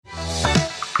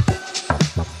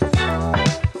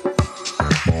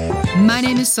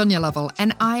name is Sonya Lovell,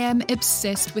 and I am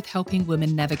obsessed with helping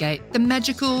women navigate the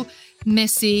magical,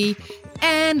 messy,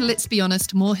 and let's be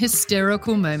honest, more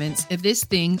hysterical moments of this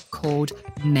thing called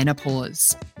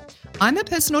menopause. I'm a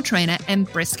personal trainer and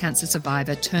breast cancer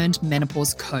survivor turned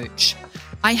menopause coach.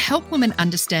 I help women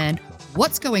understand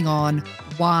what's going on,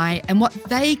 why, and what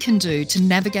they can do to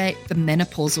navigate the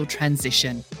menopausal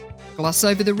transition. Gloss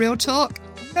over the real talk?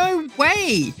 No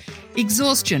way!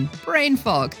 Exhaustion, brain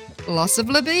fog, loss of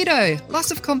libido,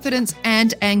 loss of confidence,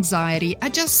 and anxiety are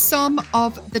just some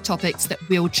of the topics that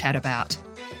we'll chat about.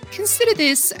 Consider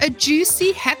this a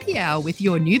juicy happy hour with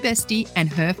your new bestie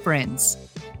and her friends.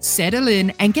 Settle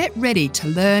in and get ready to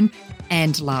learn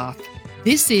and laugh.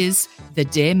 This is the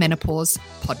Dear Menopause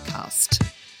podcast.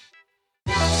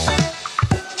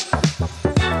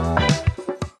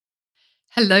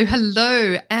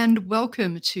 Hello, and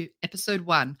welcome to episode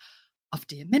 1 of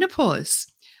Dear Menopause.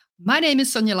 My name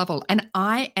is Sonya Lovell, and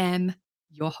I am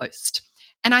your host.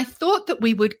 And I thought that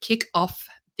we would kick off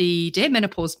the Dear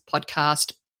Menopause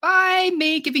podcast by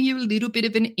me giving you a little bit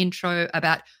of an intro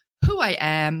about who I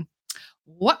am,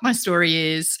 what my story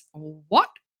is, what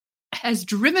has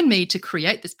driven me to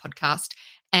create this podcast,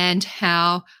 and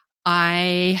how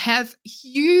I have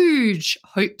huge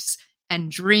hopes and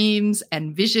dreams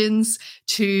and visions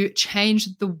to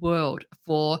change the world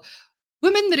for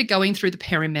women that are going through the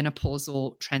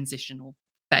perimenopausal transitional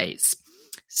phase.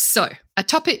 So, a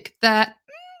topic that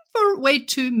for way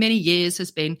too many years has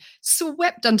been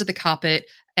swept under the carpet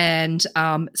and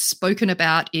spoken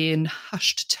about in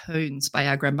hushed tones by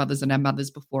our grandmothers and our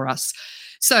mothers before us.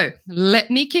 So,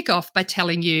 let me kick off by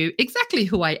telling you exactly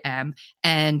who I am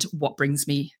and what brings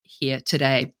me here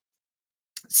today.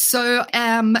 So,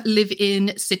 live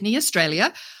in Sydney,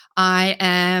 Australia. I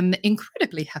am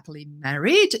incredibly happily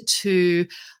married to,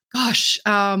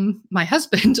 my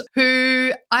husband,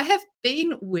 who I have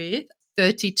been with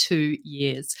 32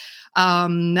 years.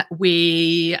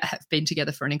 We have been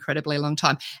together for an incredibly long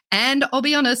time. And I'll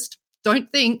be honest,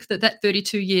 don't think that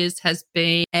 32 years has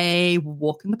been a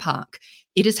walk in the park.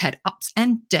 It has had ups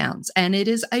and downs, and it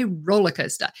is a roller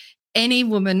coaster. Any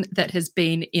woman that has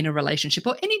been in a relationship,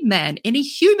 or any man, any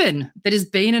human that has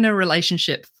been in a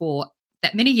relationship for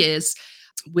that many years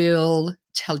will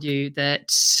tell you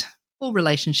that all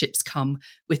relationships come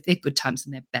with their good times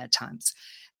and their bad times.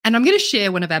 And I'm going to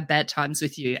share one of our bad times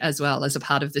with you as well as a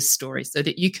part of this story so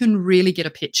that you can really get a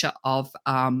picture of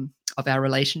our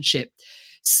relationship.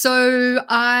 So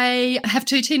I have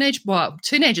two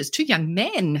teenagers, two young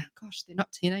men. Gosh, they're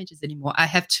not teenagers anymore. I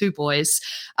have two boys.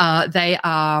 They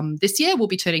this year will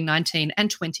be turning 19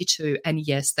 and 22. And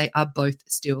yes, they are both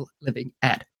still living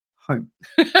at home.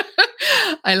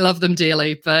 I love them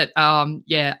dearly, but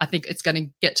I think it's going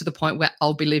to get to the point where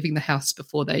I'll be leaving the house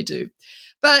before they do.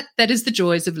 But that is the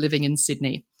joys of living in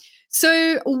Sydney.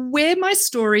 So where my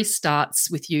story starts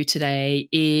with you today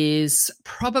is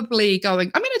probably I'm going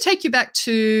to take you back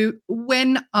to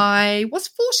when I was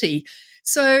 40.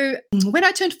 So when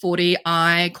I turned 40,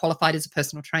 I qualified as a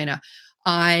personal trainer.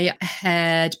 I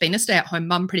had been a stay-at-home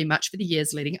mum pretty much for the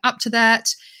years leading up to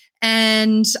that.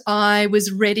 And I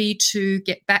was ready to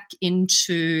get back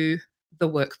into the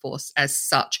workforce as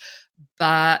such.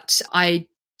 But I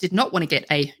did not want to get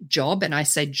a job, and I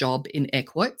say job in air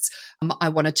quotes. I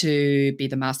wanted to be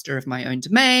the master of my own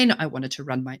domain. I wanted to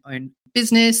run my own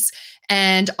business,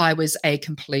 and I was a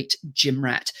complete gym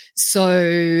rat.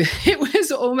 So it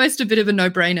was almost a bit of a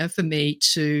no-brainer for me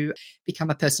to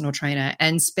become a personal trainer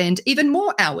and spend even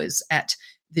more hours at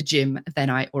the gym than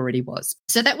I already was.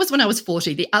 So that was when I was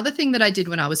 40. The other thing that I did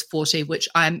when I was 40, which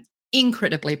I'm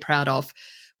incredibly proud of,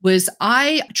 was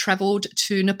I traveled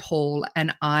to Nepal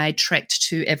and I trekked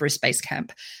to Everest Base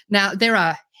Camp. Now, there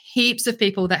are heaps of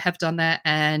people that have done that,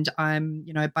 and I'm,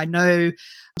 by no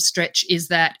stretch is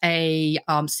that a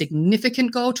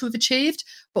significant goal to have achieved.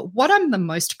 But what I'm the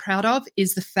most proud of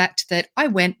is the fact that I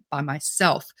went by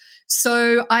myself.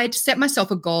 So I'd set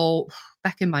myself a goal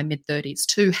back in my mid-30s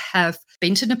to have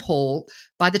been to Nepal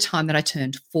by the time that I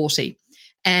turned 40.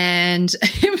 And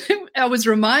I was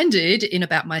reminded in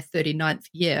about my 39th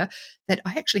year that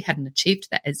I actually hadn't achieved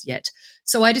that as yet.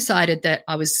 So I decided that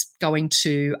I was going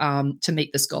to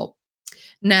meet this goal.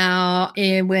 Now,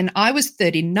 when I was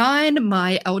 39,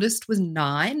 my eldest was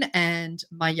 9 and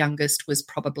my youngest was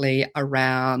probably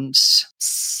around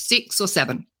 6 or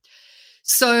 7.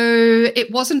 So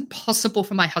it wasn't possible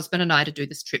for my husband and I to do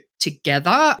this trip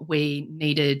together. We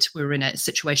were in a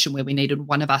situation where we needed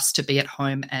one of us to be at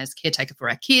home as caretaker for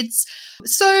our kids.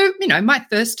 So, my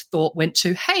first thought went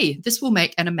to, hey, this will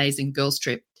make an amazing girls'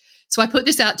 trip. So I put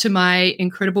this out to my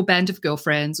incredible band of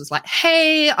girlfriends, was like,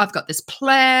 hey, I've got this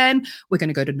plan. We're going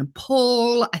to go to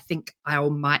Nepal. I think I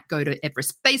might go to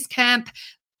Everest Base Camp.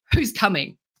 Who's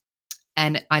coming?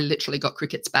 And I literally got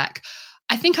crickets back.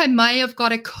 I think I may have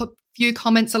got a few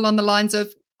comments along the lines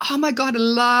of, oh my God, I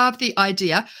love the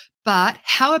idea. But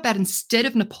how about instead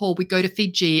of Nepal, we go to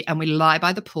Fiji and we lie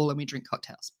by the pool and we drink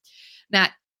cocktails? Now,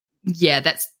 yeah,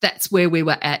 that's where we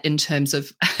were at in terms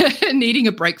of needing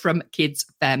a break from kids,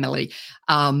 family,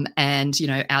 and,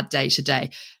 our day to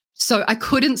day. So I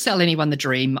couldn't sell anyone the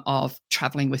dream of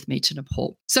traveling with me to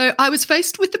Nepal. So I was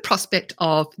faced with the prospect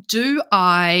of, do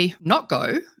I not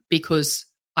go because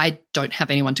I don't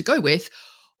have anyone to go with,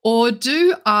 or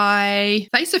do I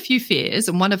face a few fears?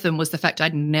 And one of them was the fact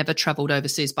I'd never traveled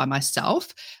overseas by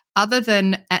myself, other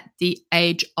than at the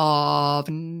age of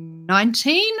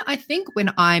 19, I think,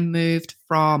 when I moved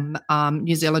from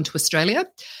New Zealand to Australia.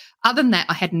 Other than that,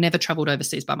 I had never traveled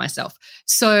overseas by myself.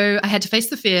 So I had to face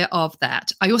the fear of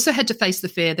that. I also had to face the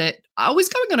fear that I was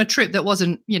going on a trip that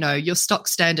wasn't, your stock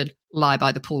standard lie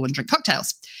by the pool and drink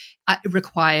cocktails. It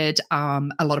required a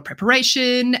lot of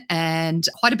preparation and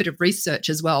quite a bit of research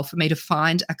as well for me to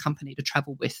find a company to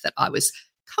travel with that I was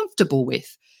comfortable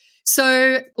with.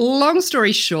 So long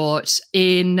story short,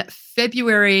 in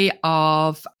February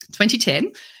of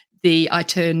 2010, I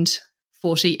turned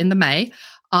 40 in the May,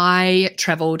 I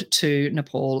traveled to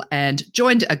Nepal and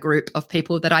joined a group of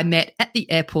people that I met at the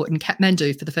airport in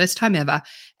Kathmandu for the first time ever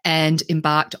and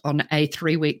embarked on a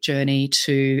 3-week journey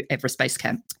to Everest Base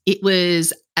Camp. It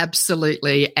was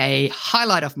absolutely a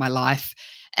highlight of my life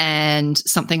and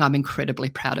something I'm incredibly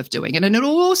proud of doing. And it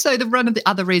also, one of the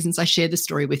other reasons I share this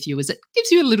story with you is it gives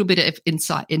you a little bit of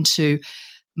insight into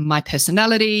my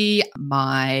personality,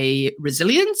 my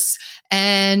resilience,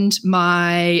 and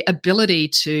my ability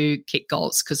to kick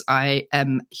goals, because I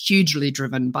am hugely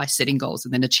driven by setting goals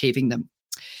and then achieving them.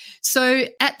 So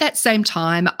at that same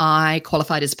time, I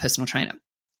qualified as a personal trainer,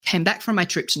 came back from my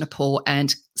trip to Nepal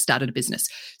and started a business.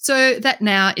 So that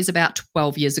now is about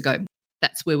 12 years ago.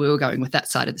 That's where we were going with that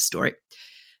side of the story.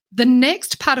 The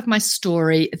next part of my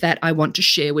story that I want to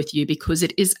share with you, because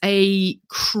it is a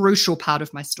crucial part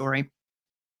of my story,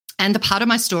 and the part of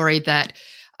my story that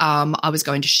I was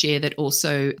going to share that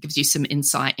also gives you some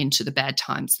insight into the bad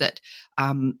times that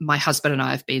my husband and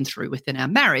I have been through within our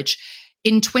marriage.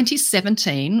 In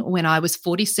 2017, when I was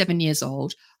 47 years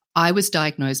old, I was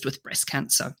diagnosed with breast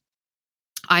cancer.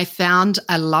 I found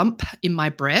a lump in my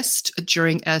breast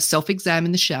during a self-exam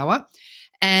in the shower.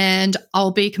 And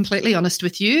I'll be completely honest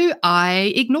with you,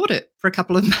 I ignored it for a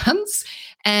couple of months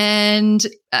and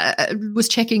was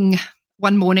checking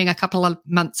one morning a couple of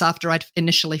months after I'd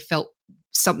initially felt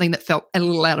something that felt a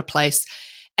little out of place,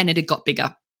 and it had got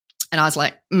bigger. And I was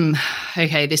like,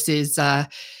 okay, this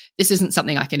isn't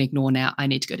something I can ignore now. I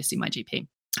need to go to see my GP.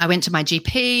 I went to my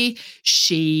GP.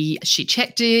 She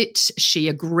checked it. She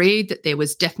agreed that there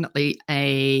was definitely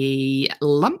a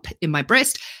lump in my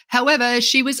breast. However,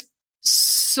 she was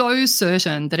so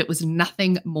certain that it was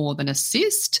nothing more than a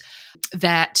cyst,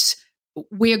 that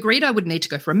we agreed I would need to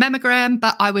go for a mammogram,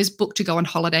 but I was booked to go on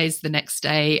holidays the next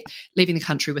day, leaving the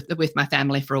country with my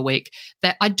family for a week,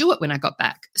 that I'd do it when I got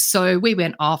back. So we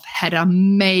went off, had an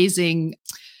amazing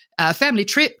family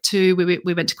trip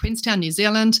we went to Queenstown, New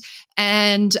Zealand,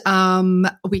 and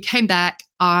we came back.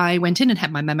 I went in and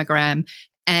had my mammogram,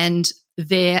 and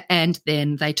there and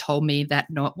then they told me that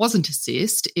no, it wasn't a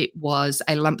cyst. It was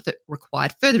a lump that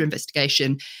required further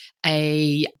investigation.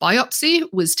 A biopsy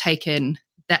was taken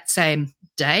that same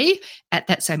day at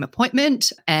that same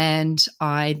appointment, and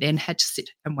I then had to sit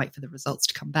and wait for the results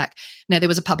to come back. Now, there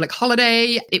was a public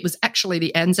holiday. It was actually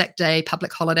the Anzac Day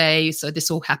public holiday, so this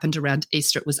all happened around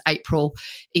Easter. It was April,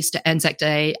 Easter, Anzac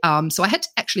Day. So I had to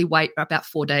actually wait about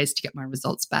 4 days to get my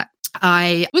results back.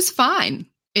 I was fine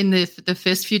in the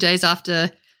first few days after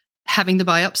having the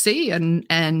biopsy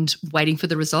and waiting for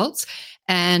the results,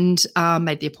 and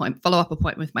made the follow-up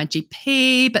appointment with my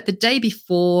GP. But the day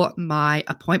before my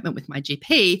appointment with my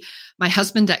GP, my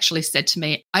husband actually said to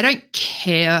me, I don't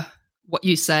care what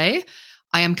you say.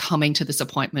 I am coming to this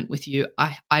appointment with you.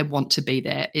 I want to be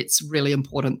there. It's really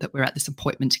important that we're at this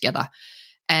appointment together.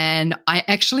 And I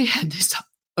actually had this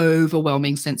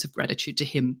overwhelming sense of gratitude to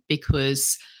him,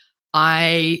 because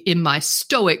I, in my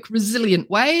stoic, resilient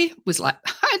way, was like,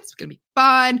 it's going to be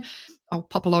fine. I'll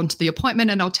pop along to the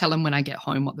appointment and I'll tell him when I get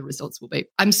home what the results will be.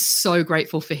 I'm so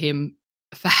grateful for him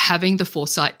for having the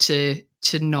foresight to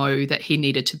know that he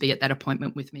needed to be at that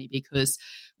appointment with me, because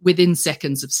within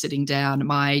seconds of sitting down,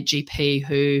 my GP,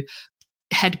 who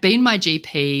had been my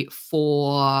GP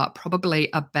for probably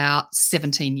about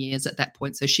 17 years at that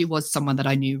point, so she was someone that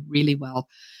I knew really well,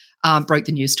 broke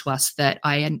the news to us that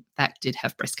I, in fact, did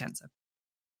have breast cancer.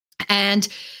 And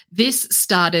this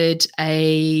started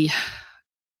a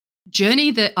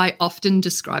journey that I often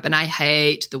describe, and I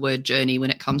hate the word journey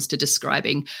when it comes to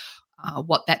describing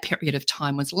what that period of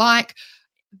time was like.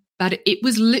 But it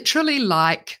was literally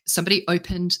like somebody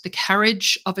opened the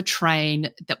carriage of a train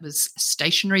that was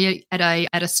stationary at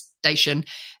a station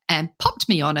and popped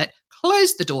me on it,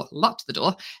 closed the door, locked the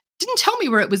door, didn't tell me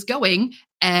where it was going,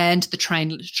 and the train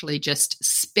literally just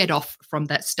sped off from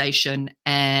that station,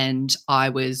 and I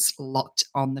was locked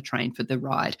on the train for the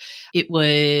ride. It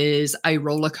was a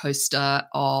roller coaster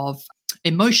of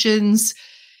emotions.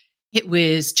 It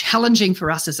was challenging for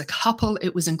us as a couple.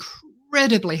 It was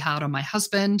incredibly hard on my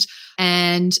husband.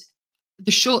 And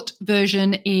the short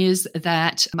version is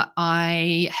that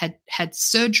I had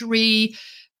surgery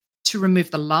to remove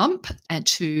the lump, and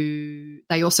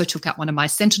they also took out one of my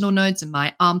sentinel nodes in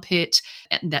my armpit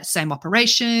in that same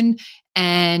operation.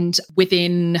 And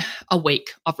within a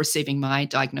week of receiving my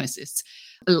diagnosis,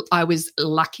 I was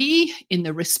lucky in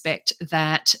the respect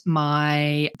that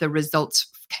the results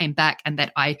came back and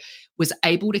that I was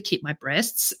able to keep my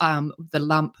breasts. The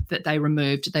lump that they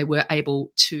removed, they were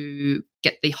able to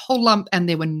get the whole lump, and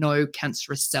there were no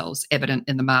cancerous cells evident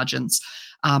in the margins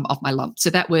of my lump. So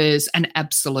that was an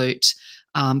absolute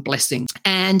blessing.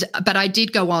 But I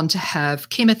did go on to have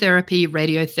chemotherapy,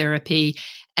 radiotherapy,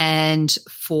 and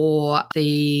for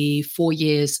the 4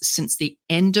 years since the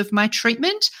end of my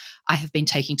treatment, I have been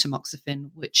taking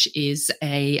tamoxifen, which is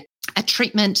a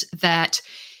treatment that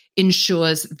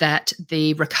ensures that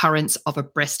the recurrence of a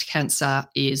breast cancer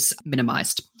is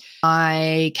minimized.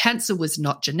 My cancer was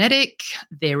not genetic.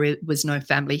 There was no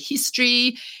family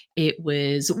history. It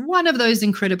was one of those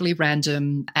incredibly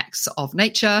random acts of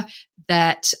nature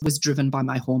that was driven by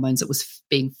my hormones. It was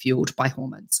being fueled by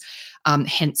hormones.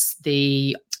 Hence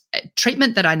the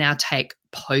treatment that I now take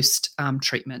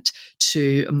post-treatment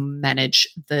to manage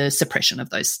the suppression of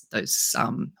those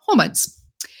hormones.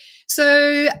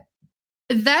 So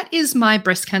that is my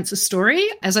breast cancer story.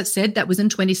 As I said, that was in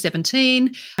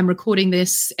 2017. I'm recording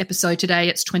this episode today.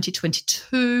 It's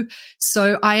 2022.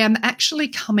 So I am actually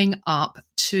coming up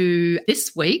to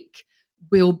this week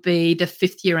will be the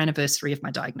 5th year anniversary of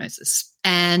my diagnosis.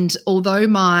 And although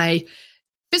my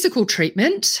physical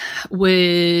treatment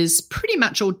was pretty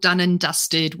much all done and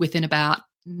dusted within about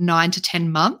 9 to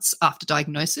 10 months after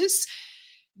diagnosis,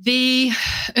 the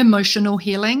emotional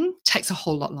healing takes a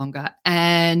whole lot longer.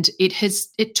 And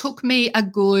it took me a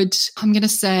good, I'm going to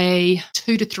say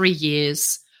 2 to 3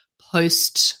 years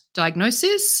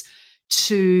post-diagnosis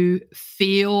to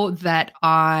feel that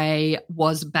I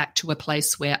was back to a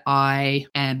place where I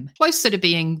am closer to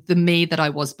being the me that I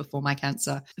was before my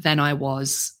cancer than I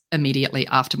was immediately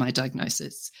after my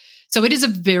diagnosis. So it is a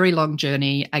very long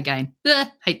journey. Again,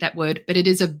 hate that word, but it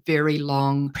is a very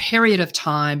long period of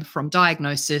time from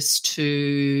diagnosis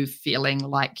to feeling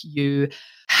like you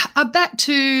are back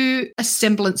to a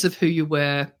semblance of who you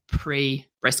were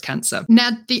pre-breast cancer.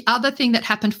 Now, the other thing that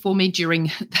happened for me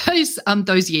during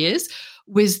those years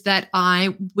was that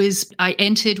I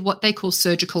entered what they call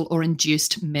surgical or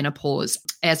induced menopause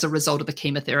as a result of the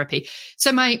chemotherapy.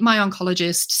 So my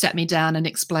oncologist sat me down and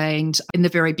explained in the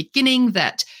very beginning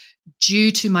that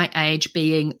due to my age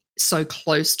being so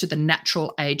close to the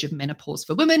natural age of menopause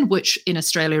for women, which in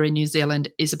Australia and New Zealand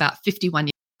is about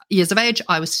 51 years of age,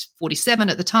 I was 47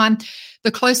 at the time.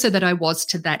 The closer that I was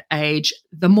to that age,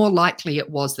 the more likely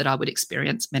it was that I would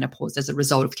experience menopause as a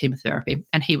result of chemotherapy.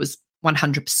 And he was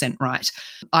 100% right.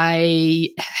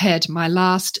 I had my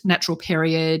last natural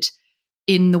period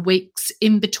in the weeks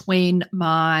in between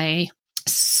my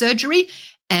surgery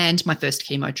and my first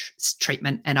chemo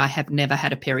treatment, and I have never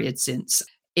had a period since.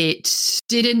 It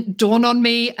didn't dawn on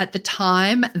me at the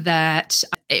time that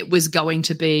it was going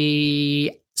to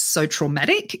be so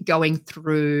traumatic going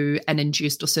through an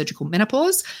induced or surgical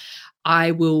menopause.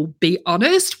 I will be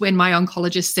honest, when my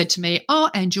oncologist said to me,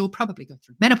 and you'll probably go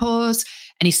through menopause,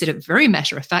 and he said it very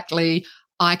matter-of-factly,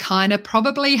 I kind of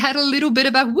probably had a little bit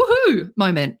of a woohoo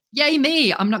moment. Yay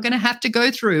me, I'm not going to have to go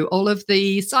through all of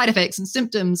the side effects and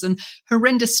symptoms and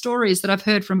horrendous stories that I've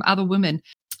heard from other women.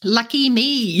 Lucky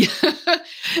me.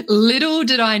 Little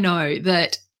did I know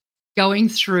that going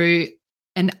through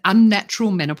an unnatural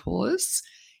menopause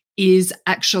is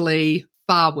actually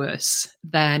far worse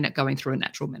than going through a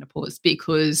natural menopause,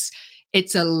 because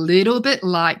it's a little bit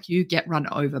like you get run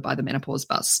over by the menopause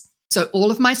bus. So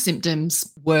all of my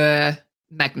symptoms were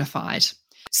magnified.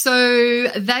 So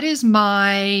that is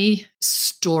my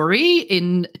story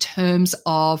in terms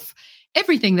of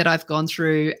everything that I've gone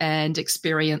through and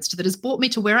experienced that has brought me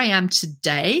to where I am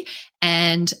today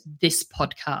and this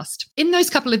podcast. In those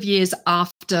couple of years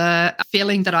after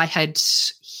feeling that I had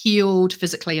healed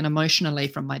physically and emotionally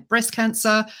from my breast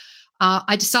cancer,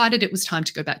 I decided it was time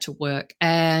to go back to work.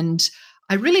 And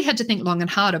I really had to think long and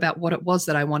hard about what it was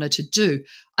that I wanted to do.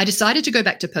 I decided to go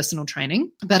back to personal training,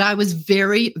 but I was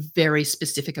very, very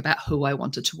specific about who I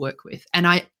wanted to work with. And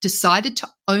I decided to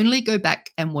only go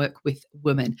back and work with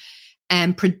women,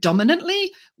 and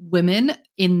predominantly women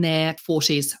in their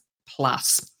 40s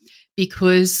plus,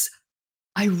 because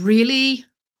I really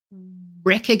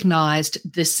recognized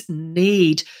this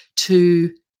need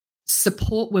to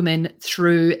support women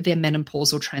through their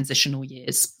menopausal transitional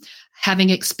years. Having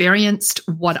experienced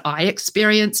what I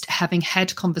experienced, having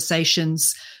had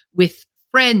conversations with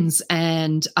friends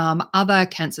and other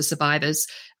cancer survivors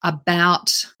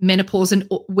about menopause and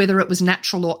whether it was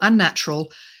natural or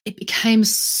unnatural, it became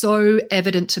so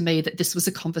evident to me that this was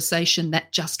a conversation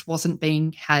that just wasn't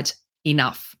being had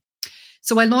enough.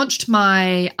 So I launched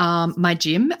my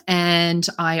gym, and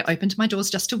I opened my doors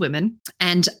just to women,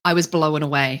 and I was blown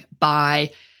away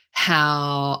by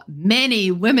how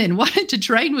many women wanted to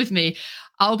train with me.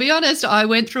 I'll be honest, I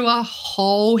went through a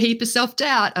whole heap of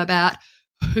self-doubt about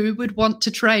who would want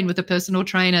to train with a personal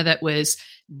trainer that was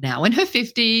now in her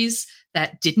 50s,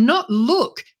 that did not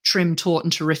look trim, taut,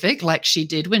 and terrific like she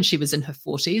did when she was in her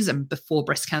 40s and before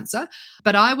breast cancer.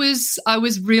 But I was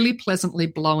really pleasantly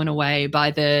blown away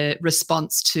by the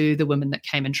response to the women that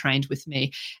came and trained with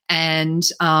me. And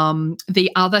the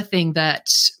other thing that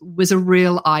was a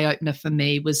real eye-opener for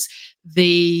me was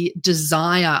the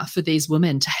desire for these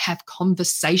women to have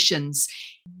conversations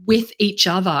with each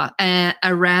other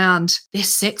around their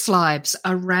sex lives,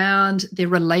 around their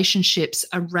relationships,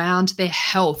 around their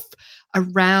health,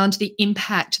 around the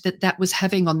impact that was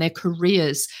having on their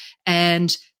careers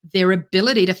and their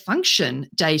ability to function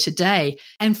day to day.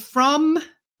 And from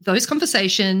those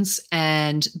conversations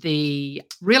and the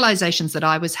realizations that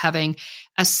I was having,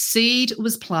 a seed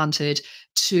was planted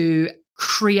to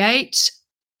create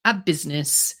a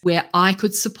business where I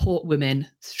could support women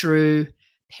through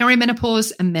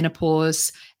perimenopause and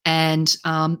menopause, and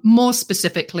more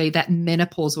specifically, that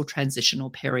menopausal transitional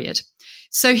period.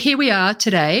 So here we are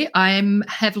today. I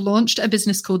have launched a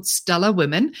business called Stellar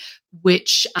Women,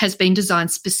 which has been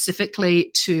designed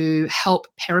specifically to help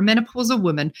perimenopausal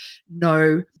women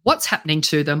know what's happening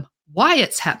to them, why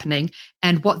it's happening,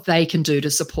 and what they can do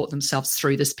to support themselves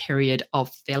through this period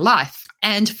of their life.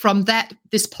 And from that,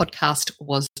 this podcast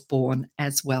was born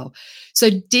as well. So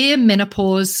Dear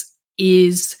Menopause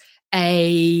is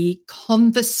a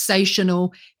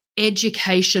conversational,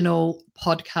 educational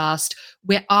podcast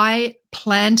where I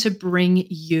plan to bring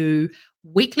you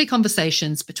weekly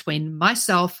conversations between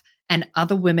myself and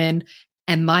other women,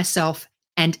 and myself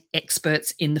and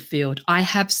experts in the field. I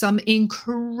have some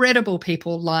incredible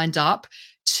people lined up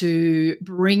to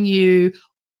bring you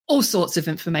all sorts of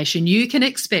information. You can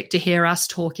expect to hear us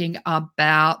talking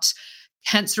about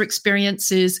cancer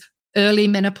experiences, early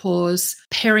menopause,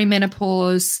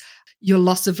 perimenopause, your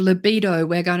loss of libido.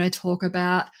 We're going to talk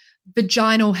about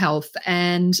vaginal health,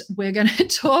 and we're going to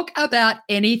talk about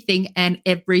anything and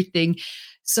everything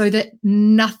so that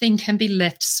nothing can be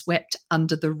left swept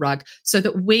under the rug, so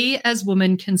that we as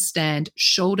women can stand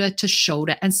shoulder to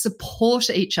shoulder and support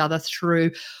each other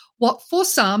through what for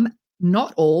some,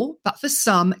 not all, but for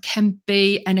some can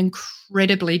be an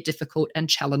incredibly difficult and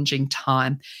challenging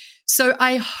time. So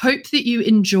I hope that you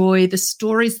enjoy the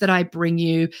stories that I bring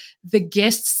you, the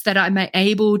guests that I'm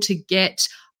able to get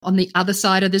on the other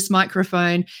side of this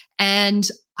microphone. And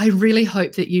I really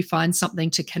hope that you find something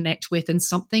to connect with and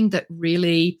something that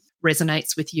really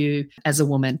resonates with you as a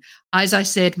woman. As I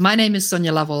said, my name is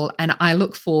Sonya Lovell, and I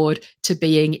look forward to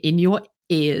being in your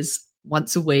ears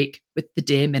once a week with the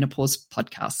Dear Menopause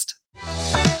podcast.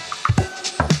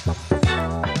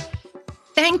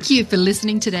 Thank you for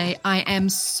listening today. I am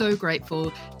so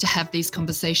grateful to have these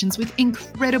conversations with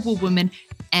incredible women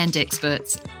and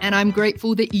experts, and I'm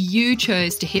grateful that you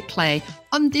chose to hit play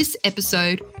on this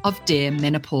episode of Dear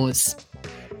Menopause.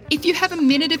 If you have a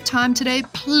minute of time today,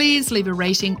 please leave a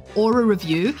rating or a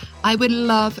review. I would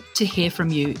love to hear from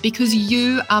you because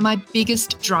you are my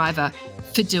biggest driver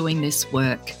for doing this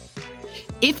work.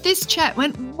 If this chat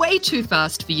went way too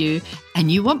fast for you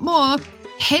and you want more,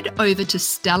 head over to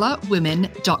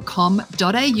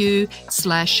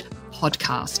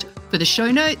stellarwomen.com.au/podcast for the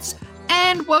show notes.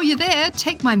 And while you're there,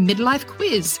 take my midlife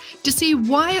quiz to see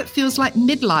why it feels like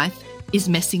midlife is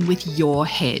messing with your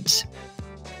head.